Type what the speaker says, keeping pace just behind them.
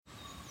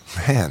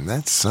Man,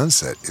 that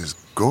sunset is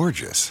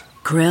gorgeous.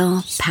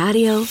 Grill,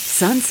 patio,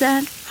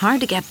 sunset.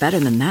 Hard to get better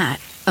than that.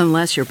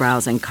 Unless you're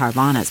browsing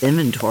Carvana's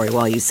inventory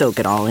while you soak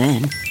it all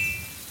in.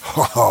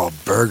 Oh,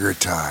 burger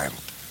time.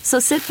 So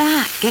sit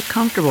back, get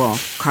comfortable.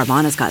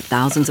 Carvana's got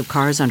thousands of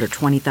cars under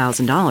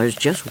 $20,000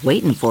 just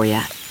waiting for you.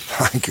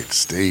 I could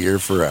stay here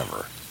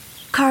forever.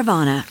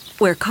 Carvana,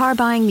 where car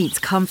buying meets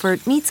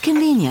comfort meets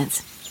convenience.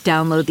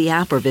 Download the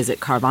app or visit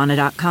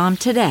Carvana.com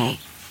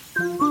today.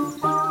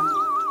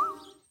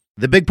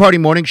 The Big Party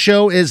Morning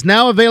Show is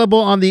now available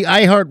on the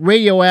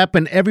iHeartRadio app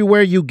and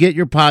everywhere you get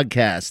your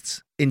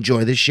podcasts.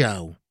 Enjoy the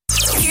show.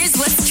 Here's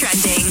what's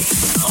trending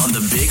on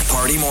the Big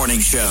Party Morning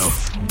Show.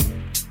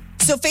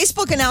 So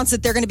Facebook announced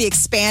that they're going to be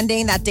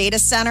expanding that data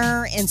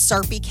center in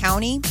Sarpy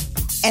County,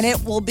 and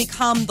it will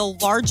become the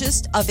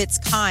largest of its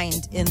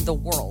kind in the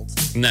world.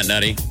 Isn't that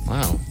nutty?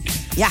 Wow.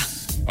 Yeah.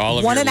 All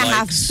of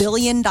 $1.5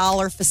 billion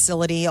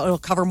facility. It'll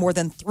cover more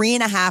than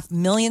 3.5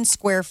 million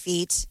square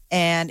feet,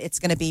 and it's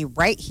going to be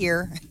right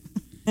here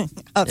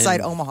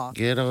outside Omaha.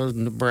 Ghetto,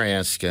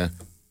 Nebraska.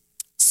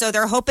 So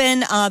they're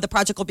hoping the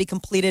project will be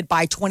completed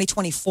by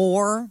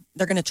 2024.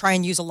 They're going to try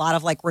and use a lot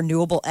of like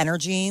renewable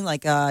energy,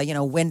 like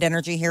wind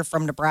energy here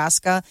from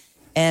Nebraska,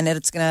 and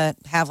it's going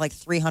to have like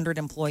 300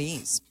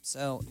 employees.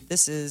 So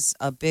this is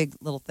a big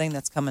little thing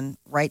that's coming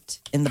right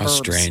in the How burbs.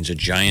 strange, a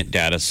giant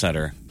data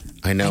center.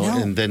 I know.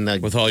 And then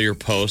with all your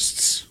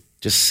posts.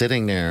 Just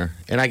sitting there.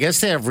 And I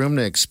guess they have room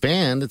to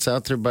expand. It's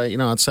out there by,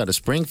 outside of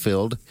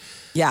Springfield.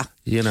 Yeah.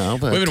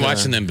 But We've been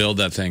watching them build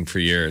that thing for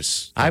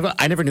years.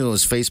 I never knew it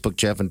was Facebook,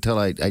 Jeff, until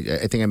I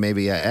think I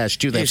maybe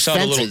asked you that. You saw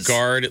the little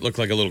guard. It looked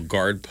like a little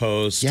guard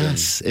post.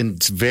 Yes. And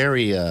it's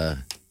very, I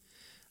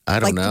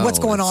don't know. What's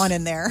going on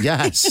in there?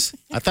 Yes.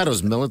 I thought it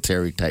was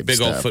military type Big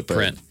stuff. old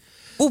footprint.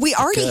 Well, we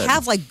already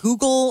have like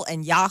Google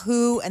and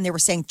Yahoo, and they were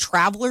saying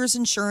Travelers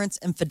Insurance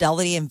and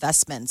Fidelity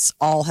Investments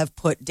all have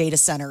put data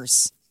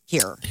centers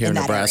here in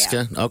that Nebraska.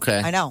 Area.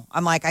 Okay. I know.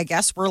 I'm like, I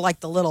guess we're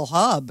like the little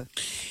hub.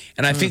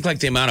 And I think like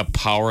the amount of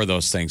power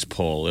those things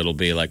pull, it'll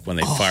be like when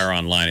they fire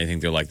online, I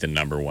think they're like the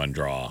number one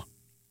draw.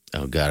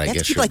 Oh, God, I You have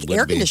guess to keep like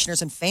air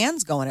conditioners and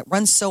fans going. It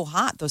runs so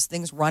hot. Those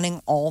things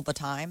running all the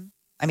time.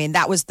 I mean,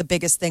 that was the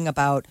biggest thing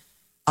about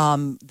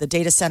the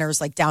data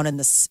centers like down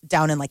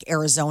in like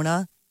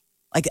Arizona.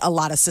 Like a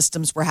lot of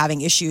systems were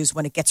having issues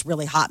when it gets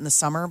really hot in the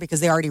summer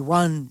because they already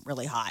run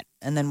really hot.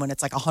 And then when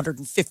it's like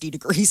 150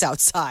 degrees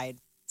outside,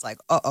 it's like,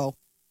 uh-oh,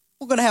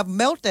 we're going to have a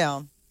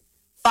meltdown.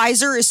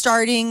 Pfizer is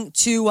starting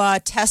to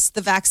test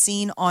the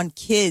vaccine on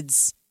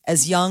kids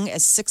as young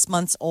as 6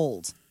 months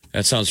old.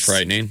 That sounds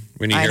frightening.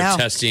 When you hear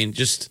testing,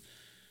 just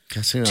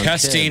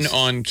testing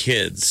on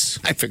kids.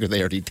 I figured they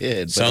already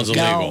did. Sounds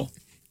illegal. No.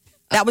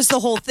 That was the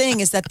whole thing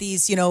is that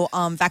these,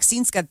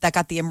 vaccines that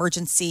got the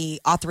emergency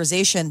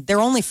authorization, they're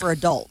only for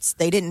adults.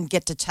 They didn't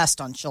get to test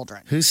on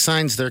children. Who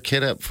signs their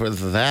kid up for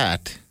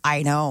that?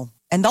 I know.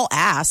 And they'll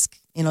ask,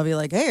 be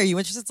like, hey, are you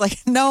interested? It's like,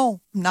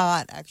 no, I'm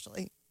not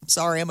actually. I'm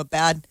sorry. I'm a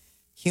bad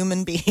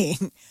human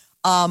being.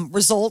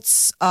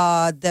 Results,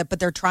 but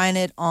they're trying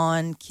it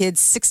on kids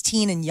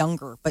 16 and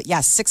younger. But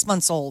 6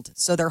 months old.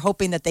 So they're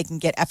hoping that they can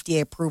get FDA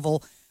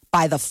approval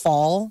by the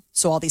fall.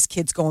 So all these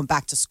kids going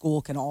back to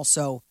school can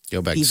also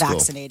be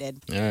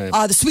vaccinated. All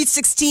right. The Sweet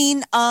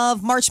 16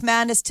 of March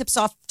Madness tips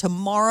off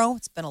tomorrow.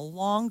 It's been a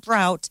long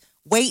drought.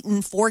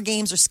 Waiting, 4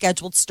 games are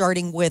scheduled,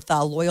 starting with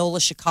Loyola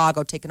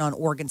Chicago taking on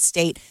Oregon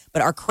State.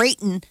 But our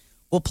Creighton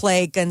will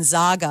play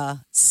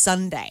Gonzaga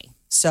Sunday.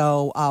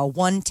 So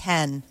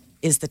 1:10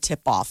 is the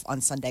tip-off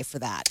on Sunday for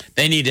that.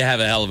 They need to have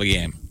a hell of a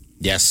game.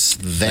 Yes,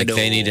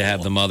 they need to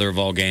have the mother of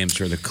all games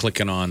where they're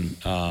clicking on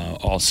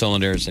all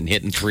cylinders and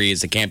hitting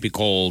threes. It can't be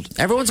cold.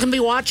 Everyone's going to be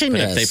watching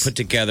this. But if they put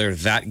together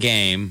that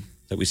game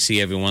that we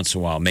see every once in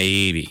a while,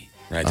 maybe.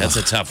 Right? That's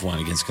a tough one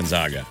against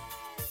Gonzaga.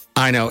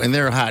 I know, and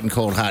they're hot and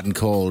cold, hot and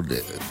cold.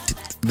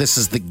 This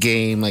is the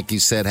game, like you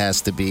said,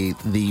 has to be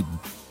the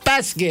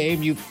best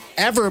game you've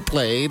ever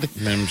played.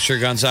 And I'm sure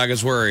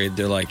Gonzaga's worried.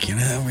 They're like, we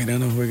don't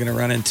know who we're going to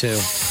run into.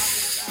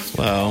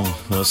 Well,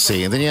 we'll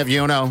see. And then you have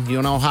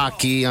UNO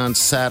hockey on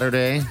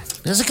Saturday.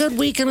 It's a good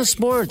weekend of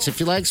sports if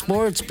you like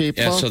sports,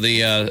 people. Yeah, so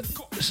the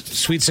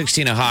Sweet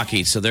 16 of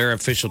hockey. So their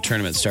official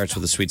tournament starts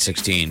with the Sweet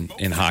 16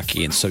 in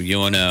hockey. And so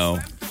UNO,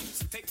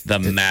 the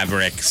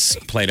Mavericks,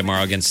 play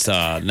tomorrow against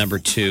number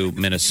 2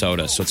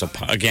 Minnesota. So it's,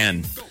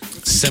 again,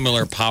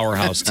 similar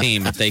powerhouse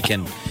team. If they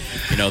can,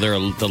 they're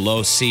the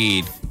low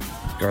seed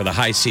or the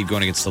high seed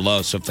going against the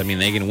low. So,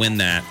 they can win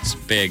that, it's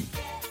big.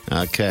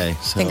 Okay.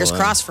 So, fingers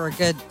crossed for a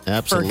good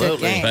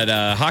game. But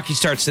hockey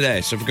starts today.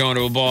 So if you're going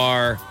to a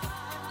bar,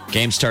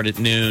 game start at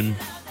noon.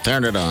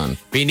 Turn it on.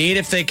 Be neat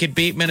if they could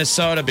beat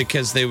Minnesota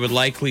because they would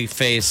likely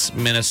face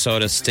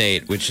Minnesota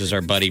State, which is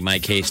our buddy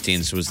Mike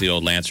Hastings, who was the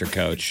old Lancer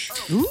coach.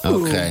 Ooh.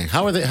 Okay.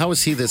 How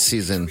is he this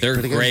season?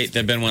 They're great.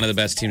 They've been one of the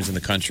best teams in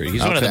the country.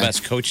 He's one of the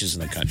best coaches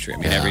in the country. I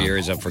mean, every year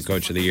he's up for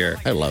Coach of the Year.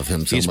 I love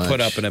him so much. He's put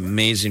up an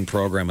amazing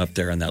program up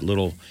there in that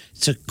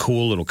it's a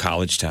cool little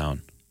college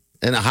town.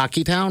 In a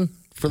hockey town?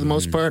 For the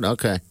most part?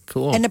 Okay,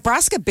 cool. And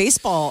Nebraska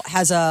baseball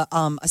has a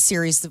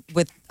series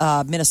with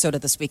Minnesota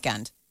this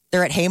weekend.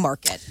 They're at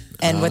Haymarket.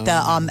 And with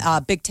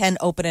the Big Ten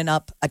opening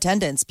up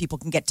attendance, people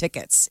can get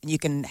tickets. And you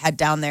can head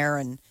down there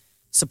and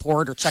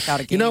support or check out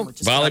a game. Or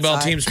just Volleyball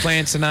outside. team's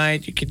playing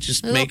tonight. You could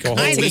just make a whole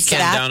kinds of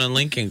weekend stuff. down in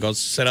Lincoln. Go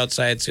sit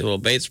outside, see a little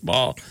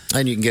baseball.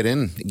 And you can get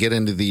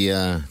into the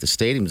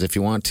stadiums if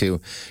you want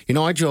to. You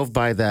know, I drove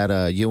by that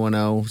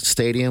UNO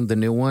stadium, the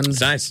new one.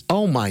 It's nice.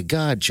 Oh my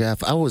God,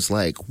 Jeff! I was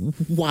like,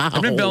 wow.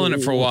 I've been building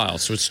it for a while,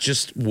 so it's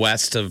just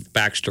west of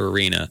Baxter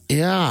Arena.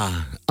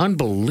 Yeah,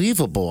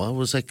 unbelievable. I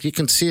was like, you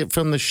can see it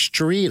from the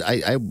street.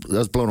 I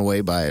was blown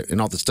away by it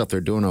and all the stuff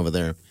they're doing over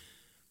there.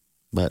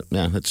 But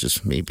yeah, that's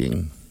just me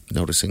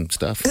noticing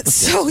stuff.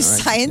 So All right.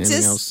 Anything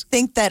scientists else?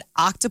 think that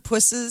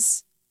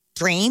octopuses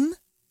dream,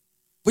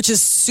 which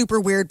is super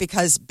weird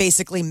because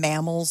basically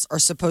mammals are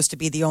supposed to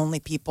be the only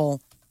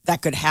people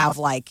that could have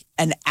like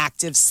an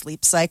active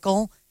sleep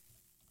cycle.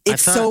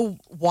 It's thought- so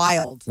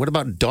wild. What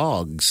about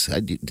dogs?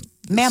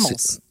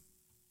 Mammals.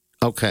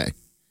 Okay.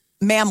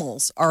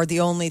 Mammals are the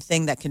only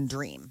thing that can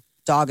dream.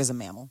 Dog is a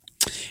mammal.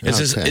 Okay.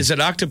 Is it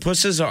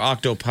octopuses or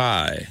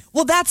octopi?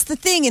 Well, that's the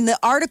thing. In the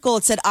article,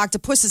 it said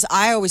octopuses.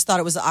 I always thought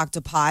it was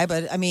octopi,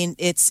 but I mean,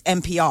 it's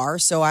NPR,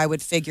 so I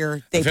would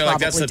figure they I feel probably like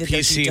that's the did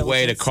their due PC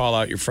way to diligence. call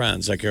out your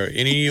friends. Like, are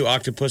any of you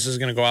octopuses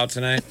going to go out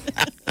tonight?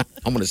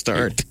 I'm going to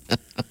start.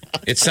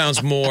 It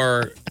sounds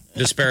more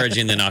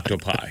disparaging than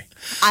octopi.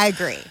 I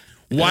agree.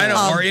 Why don't?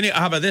 Are any?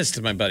 How about this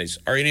to my buddies?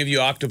 Are any of you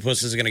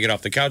octopuses going to get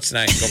off the couch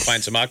tonight and go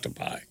find some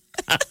octopi?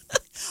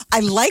 I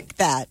like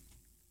that.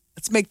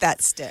 Let's make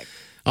that stick.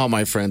 All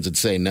my friends would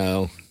say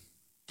no.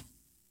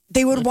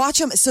 They would watch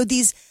them. So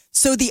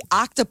the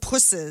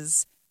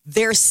octopuses,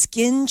 their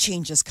skin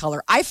changes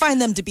color. I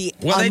find them to be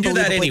Well, they do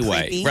that unbelievably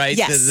anyway, creepy. right?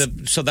 Yes.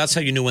 So that's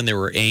how you knew when they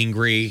were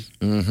angry.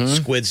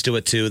 Squids do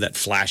it too. That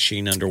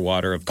flashing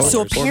underwater of colors.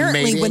 So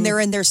apparently, mating. when they're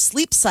in their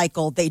sleep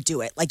cycle, they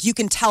do it. Like you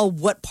can tell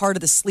what part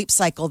of the sleep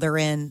cycle they're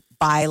in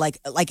by like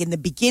in the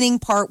beginning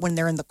part when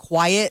they're in the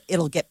quiet,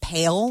 it'll get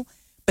pale.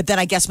 But then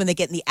I guess when they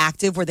get in the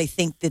active, where they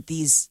think that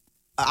these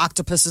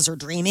octopuses are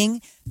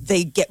dreaming,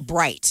 they get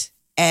bright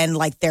and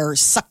like their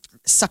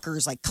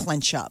suckers like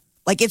clench up.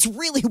 Like it's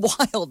really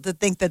wild to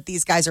think that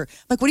these guys are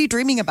like, what are you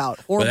dreaming about?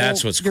 Horrible. But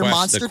that's what's your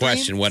monster the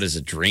question. dream? What is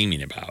it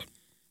dreaming about?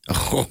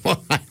 Oh,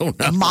 I don't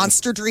know.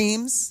 Monster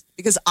dreams,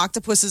 because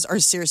octopuses are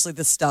seriously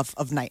the stuff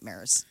of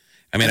nightmares.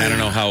 I mean, I don't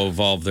know how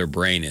evolved their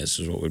brain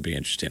is what would be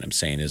interesting. I'm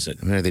saying, is it?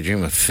 I mean, are they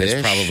dreaming of fish?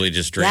 It's probably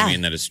just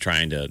dreaming that it's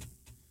trying to,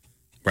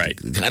 right,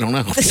 I don't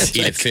know.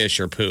 eat a fish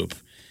or poop.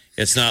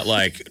 It's not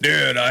like,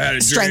 dude, I had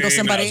a Strangle dream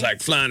somebody? and I was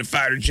like flying a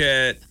fighter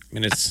jet. I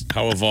mean, it's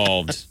how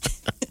evolved.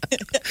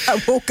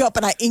 I woke up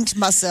and I inked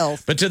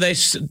myself. But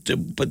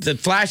But the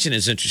flashing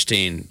is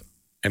interesting.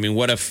 I mean,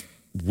 what if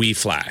we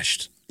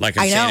flashed? Like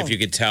I'm I saying, know. if you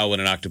could tell when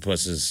an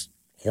octopus is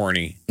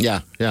horny,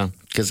 Yeah. Because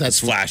it's that's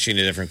flashing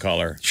a different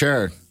color.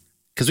 sure.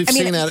 Because we've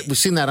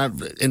seen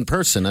that in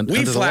person under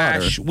the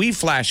water. We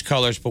flash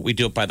colors, but we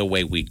do it by the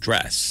way we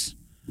dress.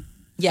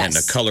 Yes. And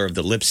the color of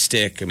the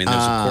lipstick. I mean,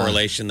 there's a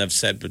correlation they've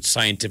said, but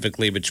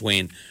scientifically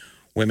between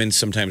women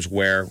sometimes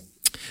wear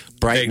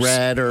Bright they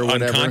red or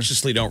whatever.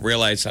 unconsciously don't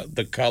realize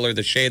the color,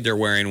 the shade they're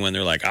wearing when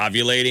they're like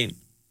ovulating.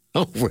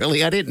 Oh,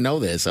 really? I didn't know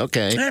this.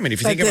 Okay. I mean,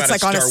 if you Like, think about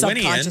it's like on a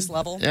Darwinian, subconscious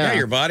level. yeah, Yeah.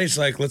 your body's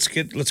like, let's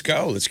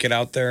go, let's get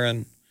out there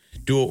and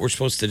do what we're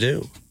supposed to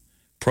do.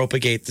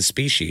 Propagate the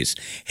species.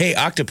 Hey,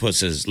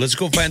 octopuses, let's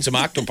go find some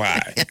octopi.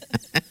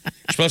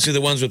 Especially the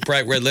ones with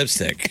bright red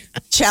lipstick.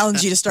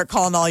 Challenge you to start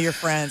calling all your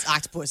friends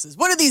octopuses.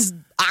 What are these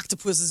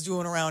octopuses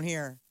doing around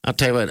here? I'll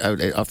tell you what,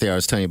 off the air, I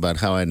was telling you about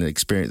how I had an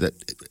experience that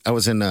I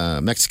was in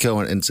Mexico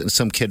and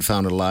some kid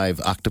found a live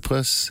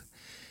octopus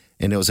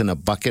and it was in a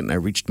bucket and I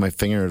reached my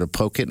finger to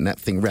poke it and that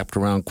thing wrapped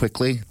around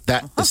quickly.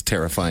 That was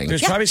terrifying.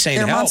 There's probably saying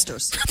they're help.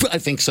 monsters. I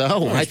think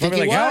so. I think probably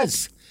it like, help.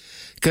 was.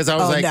 Because I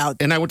was Oh, like, no.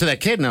 and I went to that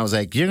kid and I was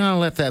like, you're going to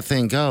let that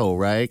thing go,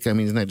 right? I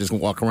mean, he's not just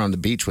walk around the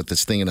beach with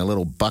this thing in a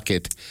little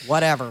bucket.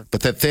 Whatever. But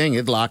that thing,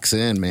 it locks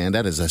in, man.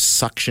 That is a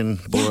suction,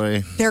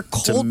 boy. They're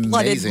It's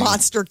cold-blooded amazing.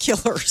 monster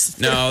killers.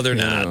 No, they're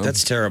not. Yeah.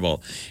 That's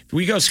terrible.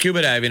 We go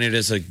scuba diving. It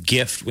is a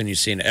gift when you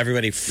see it.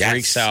 Everybody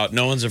freaks out.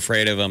 No one's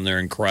afraid of them. They're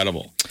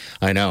incredible.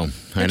 I know.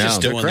 They're just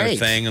They're doing their great.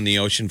 thing on the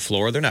ocean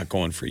floor. They're not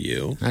going for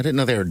you. I didn't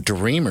know they were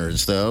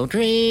dreamers, though.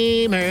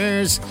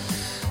 Dreamers.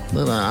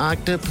 Little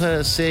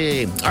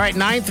octopusy. All right,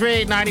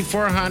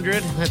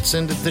 938-9400. Let's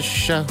end the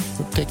show.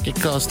 We'll take your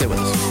call. Stay with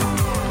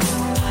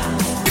us.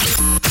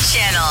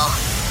 Channel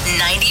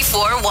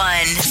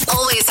 94.1.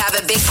 Always have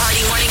a Big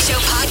Party Morning Show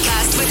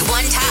podcast with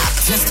one tap.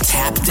 Just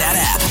tap that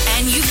app.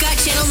 And you've got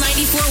Channel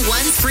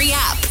 94.1's free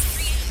app.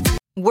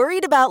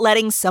 Worried about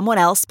letting someone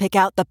else pick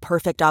out the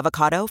perfect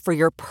avocado for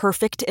your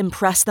perfect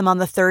impress them on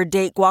the third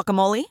date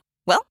guacamole?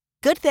 Well,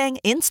 good thing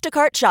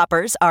Instacart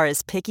shoppers are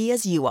as picky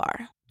as you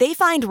are. They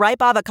find ripe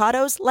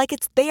avocados like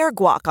it's their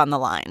guac on the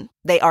line.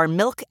 They are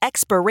milk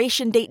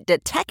expiration date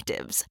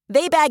detectives.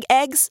 They bag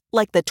eggs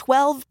like the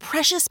 12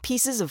 precious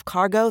pieces of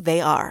cargo they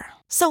are.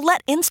 So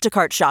let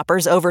Instacart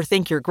shoppers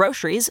overthink your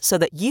groceries so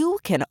that you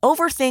can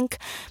overthink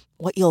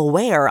what you'll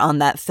wear on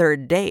that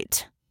third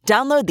date.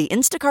 Download the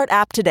Instacart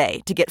app today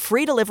to get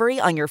free delivery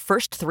on your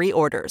first 3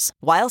 orders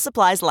while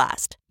supplies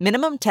last.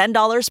 Minimum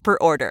 $10 per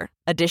order.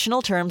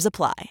 Additional terms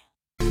apply.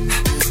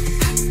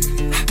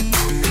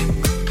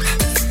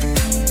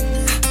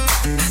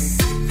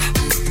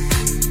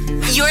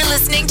 You're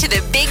listening to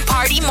the Big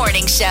Party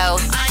Morning Show on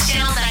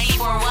Channel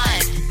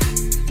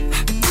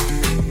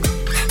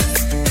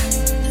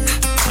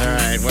 94.1. All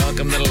right,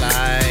 welcome to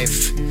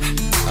life.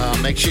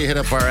 Make sure you hit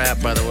up our app,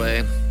 by the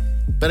way.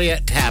 Better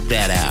yet, tap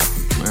that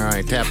app. All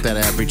right, tap that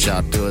app. Reach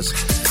out to us.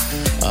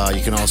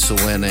 You can also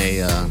win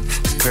a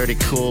pretty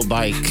cool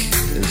bike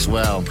as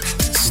well.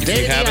 If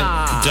you haven't,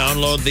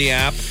 download the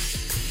app.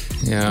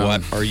 Yeah.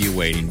 What are you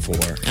waiting for?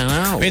 I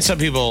know. I mean, some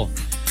people,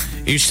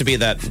 it used to be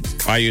that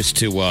I used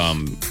to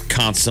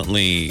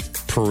constantly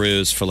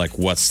peruse for like,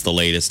 what's the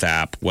latest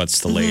app? What's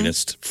the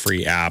latest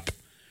free app?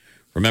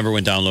 Remember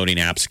when downloading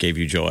apps gave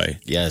you joy?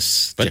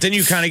 Yes. But then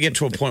you kind of get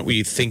to a point where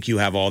you think you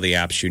have all the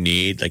apps you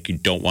need. Like you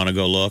don't want to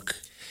go look.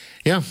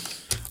 Yeah.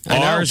 I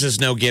know. Ours is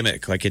no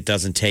gimmick. Like it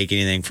doesn't take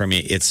anything from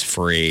you. It's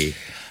free.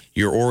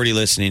 You're already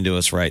listening to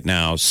us right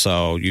now,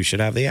 so you should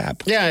have the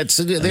app. Yeah, it's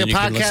the then you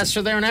can podcasts listen.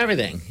 are there and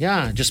everything.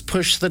 Yeah, just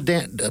push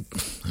the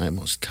I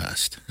almost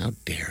cussed. How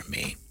dare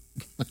me?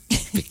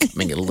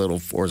 Becoming a little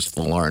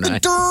forceful, aren't I?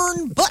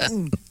 Darn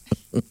button.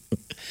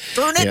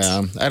 Darn it.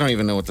 Yeah, I don't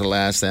even know what the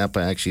last app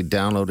I actually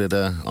downloaded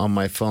on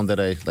my phone that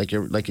I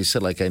like you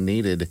said, like I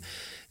needed.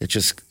 It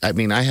just, I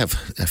mean, I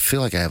feel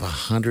like I have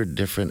 100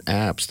 different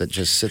apps that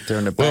just sit there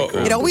in the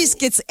background. It always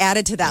gets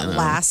added to that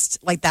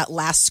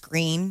last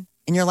screen.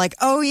 And you're like,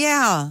 oh,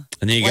 yeah.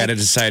 And then you got to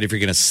decide if you're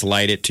going to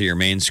slide it to your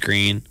main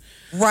screen.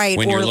 Right.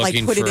 When or you're like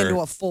looking put it for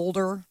into a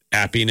folder.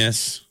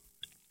 Appiness.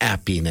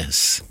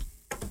 Appiness.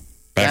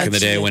 Back in the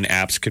day Actually- when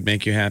apps could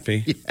make you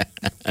happy.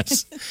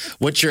 Yes.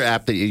 What's your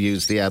app that you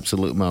use the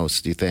absolute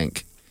most, do you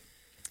think?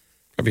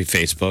 Probably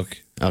Facebook.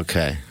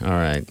 Okay. All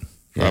right.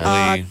 Yeah.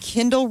 Probably.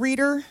 Kindle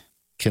reader.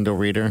 Kindle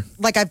reader.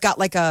 Like I've got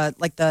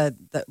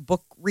the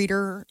book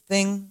reader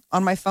thing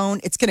on my phone.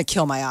 It's going to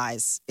kill my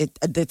eyes.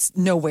 It's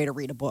no way to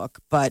read a book,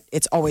 but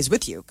it's always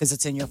with you because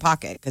it's in your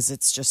pocket. Because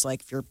it's just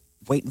like if you're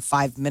waiting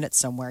 5 minutes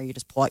somewhere, you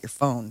just pull out your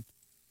phone.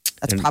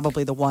 That's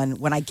probably the one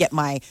when I get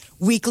my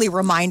weekly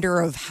reminder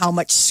of how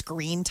much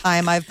screen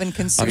time I've been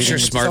consuming. I'm sure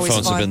It's always smartphones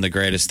have fun. been the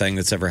greatest thing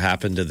that's ever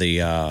happened to the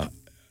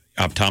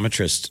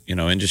optometrist,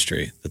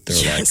 industry. That they're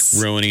Yes.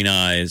 like ruining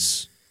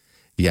eyes.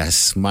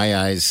 Yes, my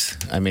eyes.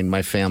 I mean,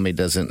 my family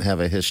doesn't have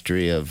a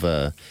history of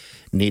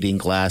needing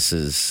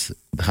glasses.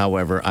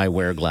 However, I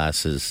wear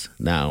glasses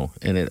now,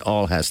 and it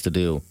all has to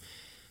do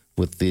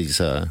with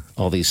these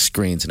all these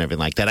screens and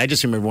everything like that. I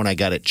just remember when I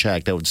got it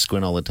checked, I would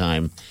squint all the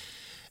time,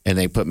 and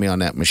they put me on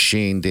that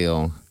machine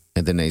deal,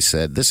 and then they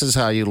said, "This is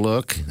how you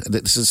look.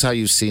 This is how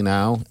you see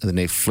now." And then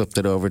they flipped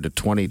it over to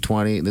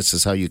 2020. This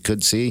is how you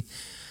could see.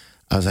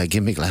 I was like,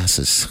 "Give me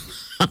glasses."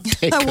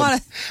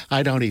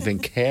 I don't even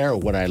care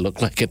what I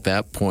look like at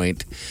that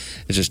point.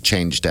 It just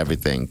changed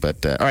everything.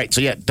 But all right,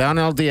 so yeah,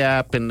 download the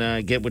app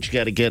and get what you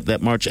got to get.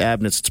 That March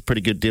Abness, it's a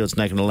pretty good deal. It's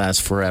not going to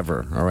last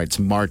forever. All right, it's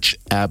March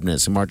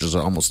Abness, and March is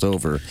almost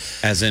over.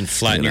 As in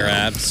flatten your know.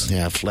 abs.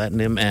 Yeah, flatten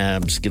them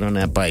abs. Get on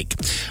that bike.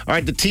 All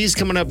right, the tea's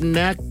coming up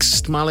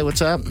next. Molly,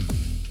 what's up?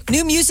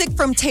 New music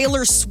from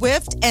Taylor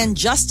Swift and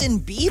Justin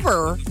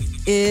Bieber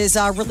is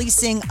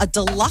releasing a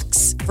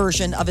deluxe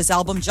version of his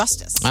album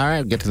Justice. All right,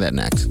 we'll get to that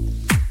next.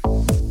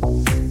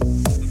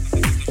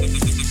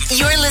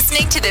 You're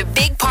listening to the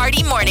Big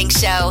Party Morning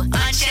Show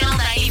on Channel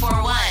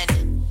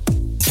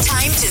 94.1.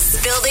 Time to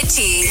spill the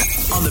tea.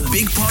 On the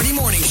Big Party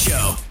Morning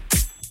Show.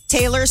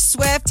 Taylor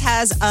Swift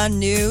has a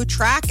new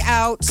track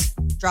out.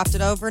 Dropped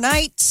it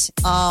overnight.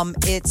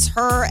 It's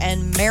her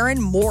and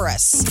Maren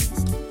Morris.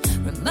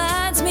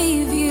 Reminds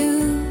me of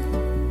you.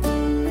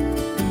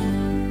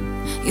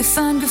 You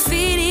find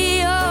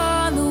graffiti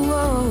on the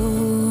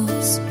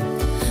walls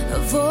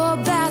of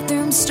old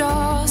bathroom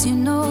stalls. You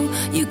know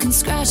you can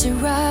scratch it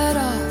right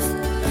off.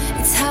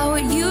 It's how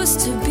it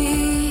used to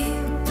be.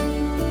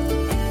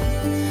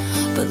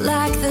 But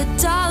like the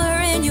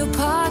dollar in your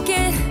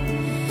pocket,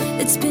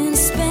 it's been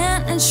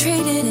spent and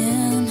traded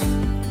in.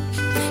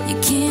 You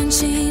can't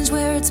change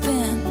where it's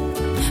been.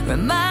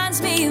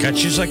 Reminds me of God,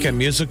 she's me. like a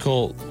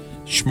musical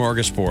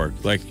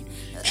smorgasbord. Like,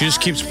 she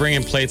just keeps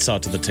bringing plates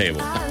out to the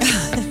table.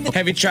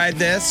 Have you tried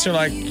this? They're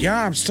like,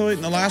 yeah, I'm still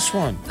eating the last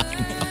one.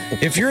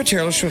 If you're a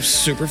Taylor Swift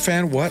super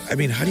fan, how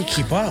do you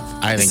keep up?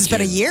 I This has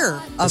been a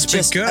year of It's been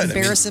just good. I mean,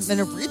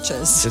 embarrassment of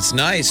riches. It's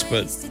nice,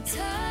 but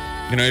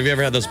have you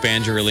ever had those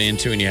bands you're really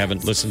into and you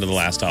haven't listened to the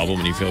last album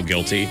and you feel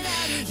guilty?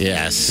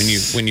 Yes.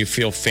 When you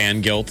feel fan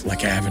guilt,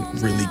 like I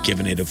haven't really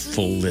given it a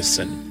full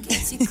listen.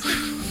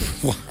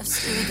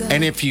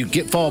 And if you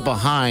fall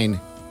behind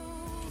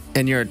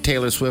and you're a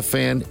Taylor Swift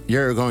fan,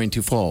 you're going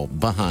to fall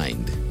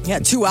behind. Yeah,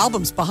 2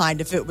 albums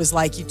behind if it was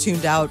like you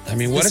tuned out I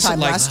mean, what this is it time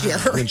like last year.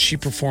 when she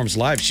performs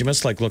live? She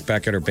must look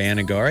back at her band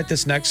and go, all right,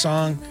 this next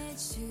song,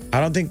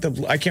 I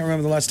can't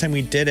remember the last time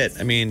we did it.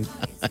 I mean,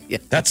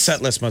 that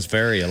set list must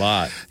vary a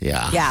lot.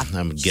 Yeah.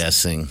 I'm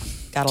guessing.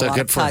 Got a So lot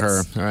good of for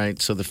her. cuts. All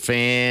right, so the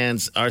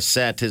fans are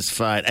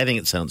satisfied. I think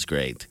it sounds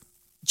great.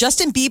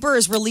 Justin Bieber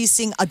is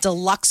releasing a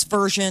deluxe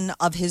version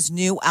of his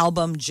new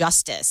album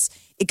Justice.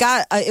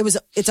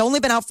 It's only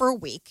been out for a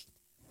week,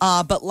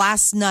 but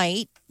last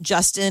night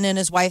Justin and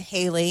his wife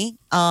Haley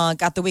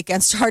got the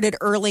weekend started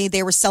early.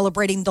 They were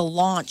celebrating the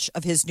launch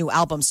of his new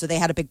album, so they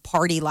had a big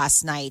party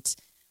last night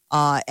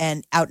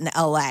and out in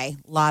LA. A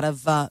lot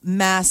of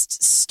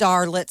masked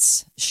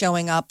starlets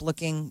showing up,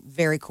 looking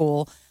very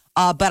cool.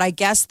 But I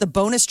guess the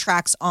bonus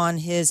tracks on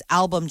his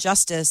album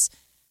Justice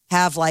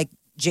have like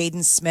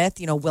Jaden Smith,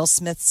 Will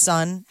Smith's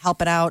son,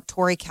 helping out,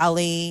 Tori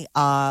Kelly,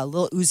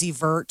 Lil Uzi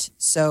Vert.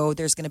 So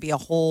there's going to be a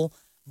whole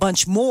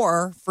bunch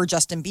more for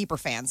Justin Bieber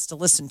fans to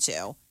listen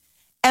to.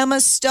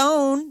 Emma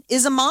Stone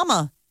is a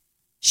mama.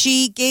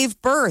 She gave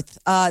birth.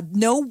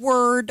 No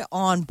word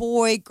on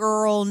boy,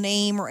 girl,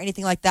 name, or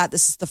anything like that.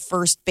 This is the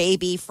first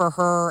baby for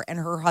her and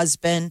her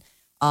husband.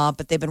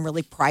 But they've been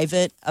really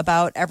private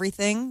about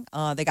everything.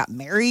 They got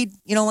married,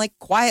 like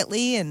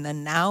quietly. And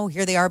then now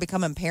here they are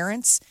becoming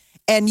parents.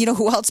 And you know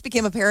who else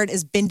became a parent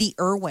is Bindi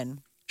Irwin.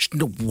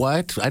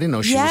 What? I didn't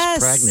know she was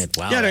pregnant.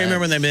 Wow. Yeah, I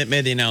remember when they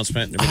made the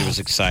announcement. Everybody was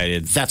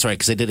excited. That's right,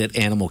 because they did it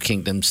Animal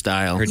Kingdom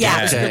style. Her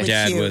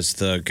dad was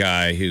the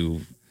guy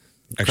who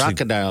actually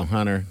crocodile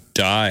hunter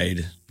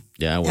died.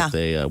 Yeah,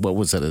 with what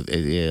was it?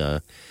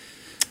 A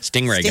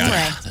Stingray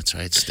guy. That's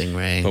right,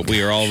 Stingray. But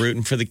we are all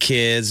rooting for the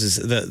kids.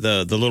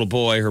 The little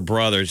boy, her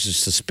brother, is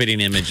just a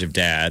spitting image of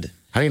dad.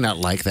 How do you not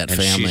like that and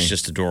family? She's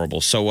just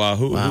adorable. So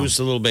who's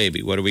the little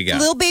baby? What do we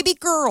got? Little baby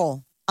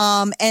girl.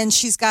 And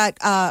she's got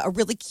a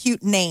really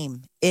cute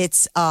name.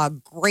 It's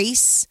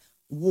Grace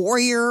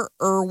Warrior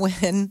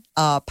Irwin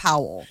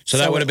Powell. So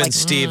that would have been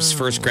Steve's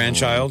first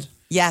grandchild?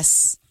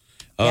 Yes.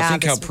 Oh,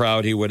 think how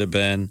proud he would have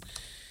been.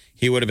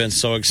 He would have been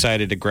so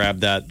excited to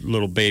grab that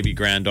little baby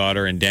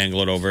granddaughter and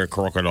dangle it over a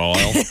crocodile.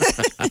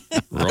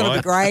 It's going to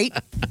be great.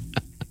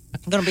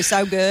 Going to be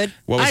so good.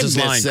 What was his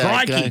line?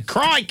 Crikey,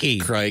 crikey.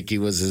 Crikey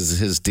was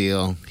his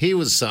deal. He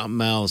was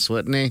something else,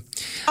 wasn't he?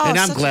 Oh, and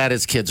I'm glad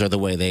his kids are the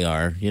way they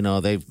are.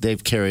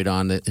 They've carried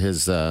on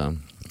his, I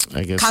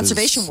guess,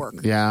 conservation work.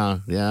 Yeah.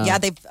 Yeah,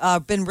 they've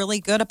been really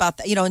good about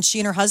that. And she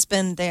and her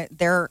husband,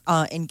 they're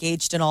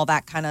engaged in all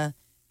that kind of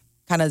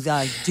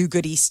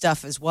do-goody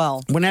stuff as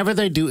well. Whenever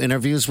they do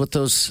interviews with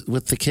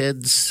the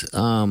kids,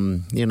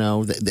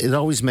 it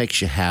always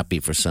makes you happy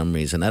for some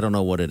reason. I don't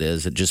know what it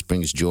is. It just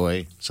brings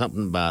joy.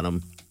 Something about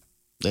them.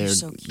 They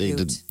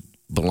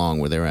belong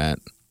where they're at.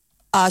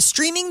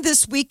 Streaming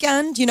this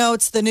weekend,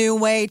 it's the new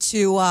way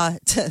to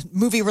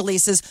movie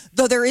releases.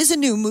 Though there is a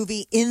new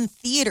movie in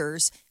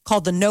theaters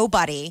called The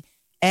Nobody,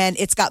 and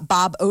it's got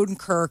Bob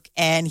Odenkirk,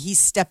 and he's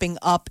stepping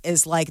up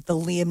as like the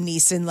Liam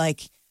Neeson,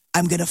 like,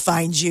 I'm going to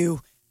find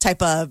you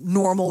type of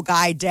normal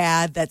guy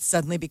dad that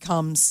suddenly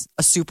becomes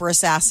a super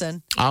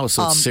assassin. Oh,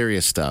 so it's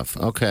serious stuff.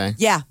 Okay.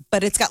 Yeah,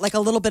 but it's got like a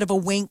little bit of a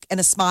wink and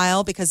a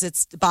smile because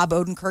it's Bob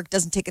Odenkirk,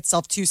 doesn't take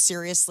itself too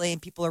seriously,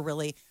 and people are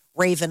really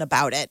raving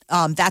about it.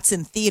 That's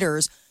in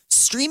theaters.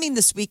 Streaming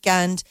this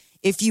weekend,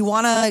 if you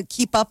want to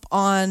keep up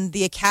on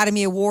the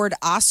Academy Award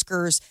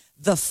Oscars,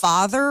 The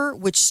Father,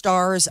 which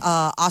stars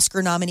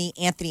Oscar nominee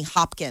Anthony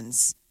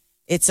Hopkins.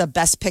 It's a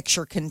Best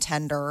Picture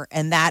contender,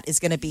 and that is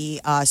going to be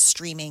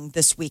streaming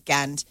this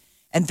weekend.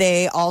 And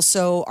they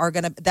also are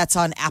going to, that's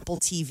on Apple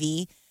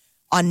TV.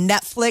 On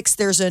Netflix,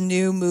 there's a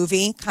new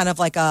movie, kind of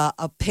like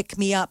a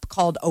pick-me-up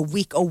called A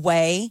Week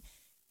Away.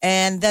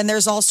 And then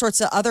there's all sorts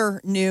of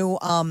other new,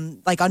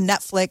 like on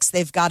Netflix,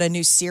 they've got a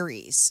new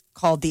series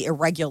called The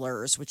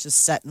Irregulars, which is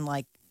set in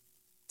like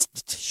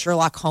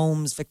Sherlock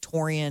Holmes,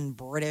 Victorian,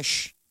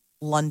 British,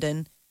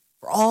 London.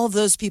 For all of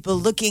those people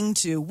looking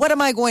to, what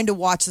am I going to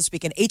watch this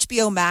weekend?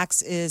 HBO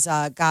Max is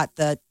got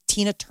the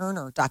Tina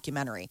Turner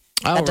documentary.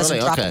 That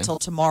doesn't drop until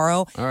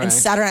tomorrow. Right. And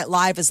Saturday Night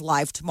Live is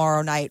live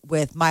tomorrow night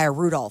with Maya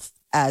Rudolph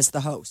as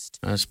the host.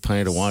 There's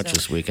plenty to watch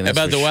this weekend.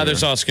 But the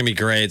weather's also going to be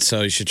great,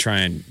 so you should try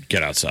and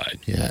get outside.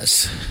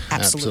 Yes,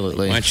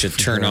 absolutely. Why don't you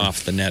turn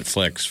off the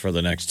Netflix for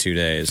the next 2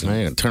 days? I'm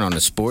going to turn on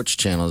the sports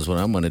channel is what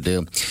I'm going to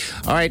do.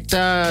 All right,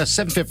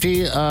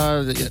 750,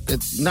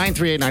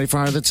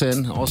 938-9400, that's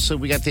in. Also,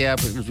 we got the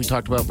app, as we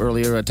talked about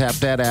earlier, Tap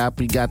That app.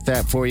 We got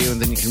that for you,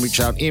 and then you can reach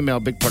out, email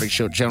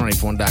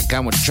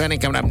BigPartyShow@channel94.com. What's trending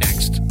coming up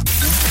next?